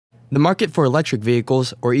The market for electric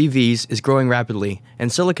vehicles, or EVs, is growing rapidly, and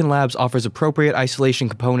Silicon Labs offers appropriate isolation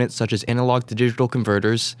components such as analog to digital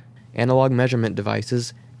converters, analog measurement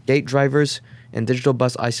devices, gate drivers, and digital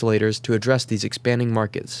bus isolators to address these expanding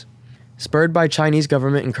markets. Spurred by Chinese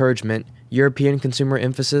government encouragement, European consumer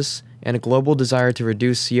emphasis, and a global desire to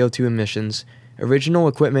reduce CO2 emissions, original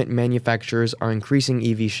equipment manufacturers are increasing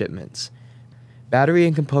EV shipments. Battery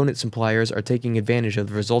and component suppliers are taking advantage of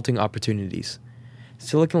the resulting opportunities.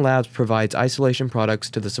 Silicon Labs provides isolation products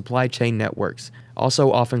to the supply chain networks,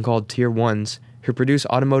 also often called Tier 1s, who produce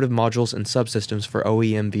automotive modules and subsystems for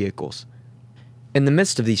OEM vehicles. In the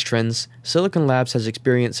midst of these trends, Silicon Labs has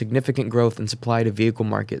experienced significant growth in supply to vehicle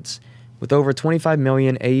markets. With over 25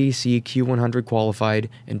 million AEC Q100 qualified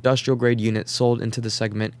industrial-grade units sold into the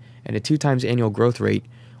segment and a 2x annual growth rate,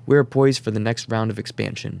 we are poised for the next round of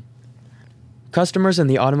expansion. Customers in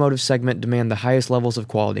the automotive segment demand the highest levels of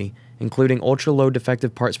quality, including ultra-low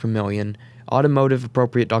defective parts per million,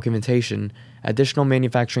 automotive-appropriate documentation, additional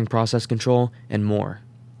manufacturing process control, and more.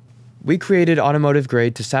 We created Automotive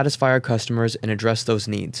Grade to satisfy our customers and address those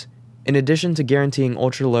needs. In addition to guaranteeing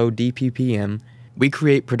ultra-low DPPM, we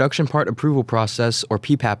create Production Part Approval Process, or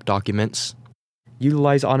PPAP documents,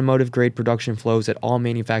 utilize automotive-grade production flows at all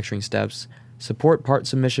manufacturing steps, support part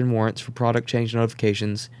submission warrants for product change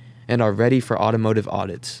notifications, and are ready for automotive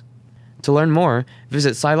audits. To learn more,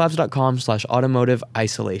 visit scilabs.com/automotive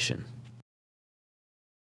isolation.